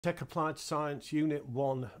BTEC Applied Science Unit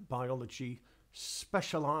 1 Biology,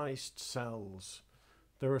 specialised cells.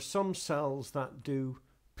 There are some cells that do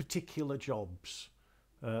particular jobs.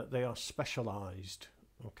 They are specialised.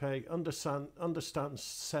 Okay, understand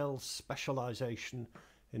cell specialisation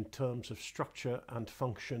in terms of structure and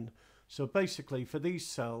function. So basically for these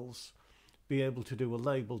cells, be able to do a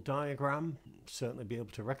label diagram, certainly be able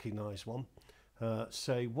to recognise one,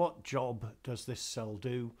 say what job does this cell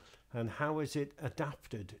do and how is it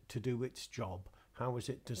adapted to do its job, how is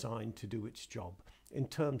it designed to do its job in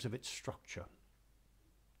terms of its structure.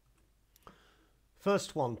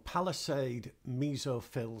 First one, Palisade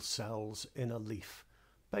mesophyll cells in a leaf,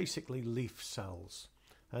 basically leaf cells,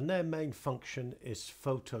 and their main function is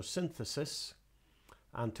photosynthesis,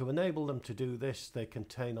 and to enable them to do this they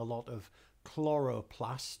contain a lot of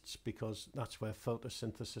chloroplasts because that's where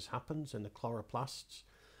photosynthesis happens, in the chloroplasts.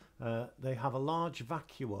 They have a large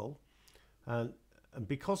vacuole and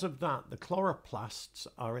because of that the chloroplasts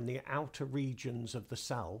are in the outer regions of the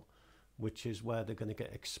cell, which is where they're going to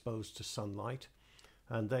get exposed to sunlight,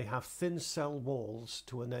 and they have thin cell walls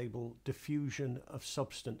to enable diffusion of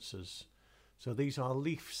substances. So these are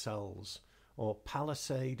leaf cells or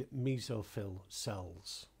Palisade mesophyll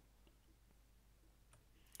cells.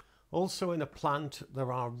 Also in a plant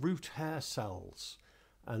there are root hair cells,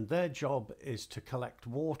 and their job is to collect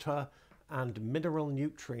water and mineral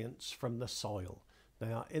nutrients from the soil.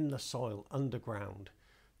 They are in the soil underground.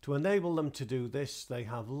 To enable them to do this they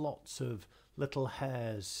have lots of little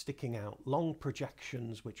hairs sticking out, long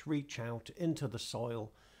projections which reach out into the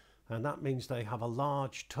soil, and that means they have a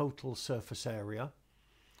large total surface area.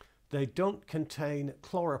 They don't contain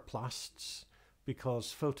chloroplasts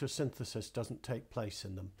because photosynthesis doesn't take place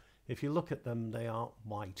in them. If you look at them they are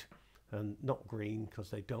white and not green because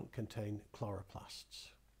they don't contain chloroplasts.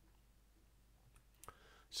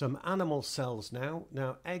 Some animal cells now.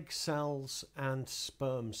 Now egg cells and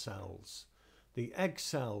sperm cells. The egg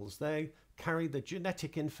cells, they carry the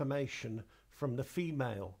genetic information from the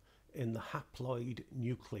female in the haploid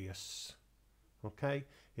nucleus. Okay,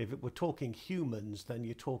 if it were talking humans then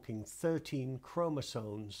you're talking 13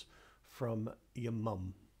 chromosomes from your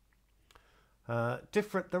mum.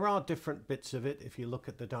 There are different bits of it if you look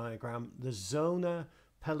at the diagram. The zona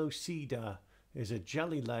pellucida is a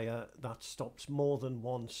jelly layer that stops more than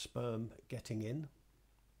one sperm getting in.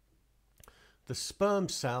 The sperm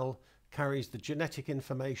cell carries the genetic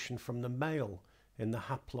information from the male in the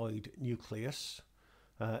haploid nucleus.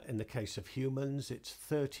 In the case of humans it's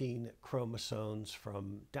 13 chromosomes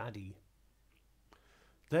from daddy.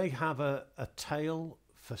 They have a tail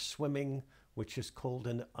for swimming which is called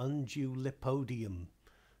an undulipodium.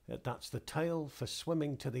 That's the tail for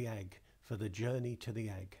swimming to the egg, for the journey to the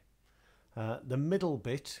egg. The middle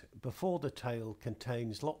bit before the tail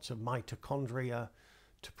contains lots of mitochondria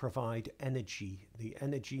to provide energy, the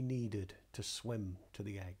energy needed to swim to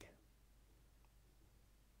the egg.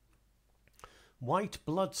 White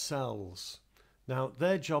blood cells. Now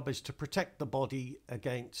their job is to protect the body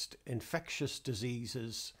against infectious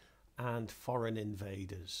diseases and foreign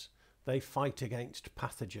invaders. They fight against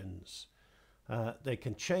pathogens. They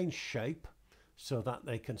can change shape so that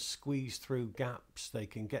they can squeeze through gaps, they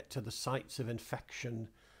can get to the sites of infection,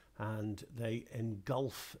 and they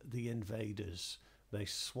engulf the invaders. They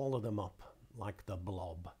swallow them up like the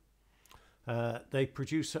blob. They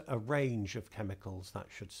produce a range of chemicals, that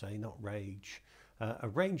should say, not rage. A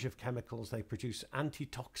range of chemicals. They produce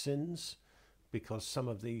antitoxins, because some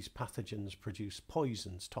of these pathogens produce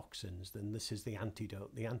poisons, toxins, then this is the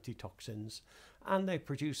antidote, the antitoxins, and they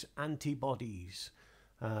produce antibodies,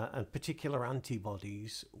 and particular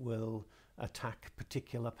antibodies will attack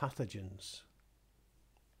particular pathogens.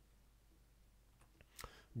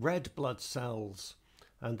 Red blood cells,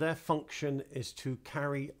 and their function is to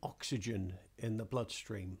carry oxygen in the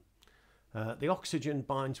bloodstream. The oxygen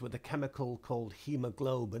binds with a chemical called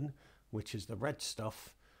hemoglobin, which is the red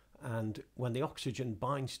stuff, and when the oxygen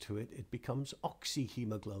binds to it, it becomes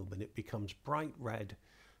oxyhemoglobin. It becomes bright red.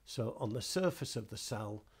 So on the surface of the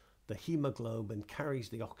cell, the hemoglobin carries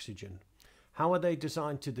the oxygen. How are they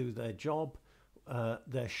designed to do their job?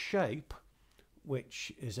 Their shape,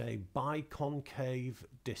 which is a biconcave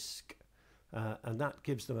disc, and that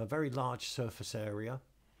gives them a very large surface area.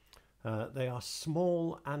 They are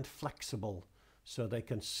small and flexible, so they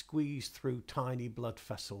can squeeze through tiny blood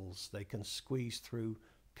vessels. They can squeeze through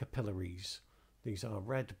capillaries. These are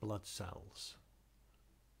red blood cells.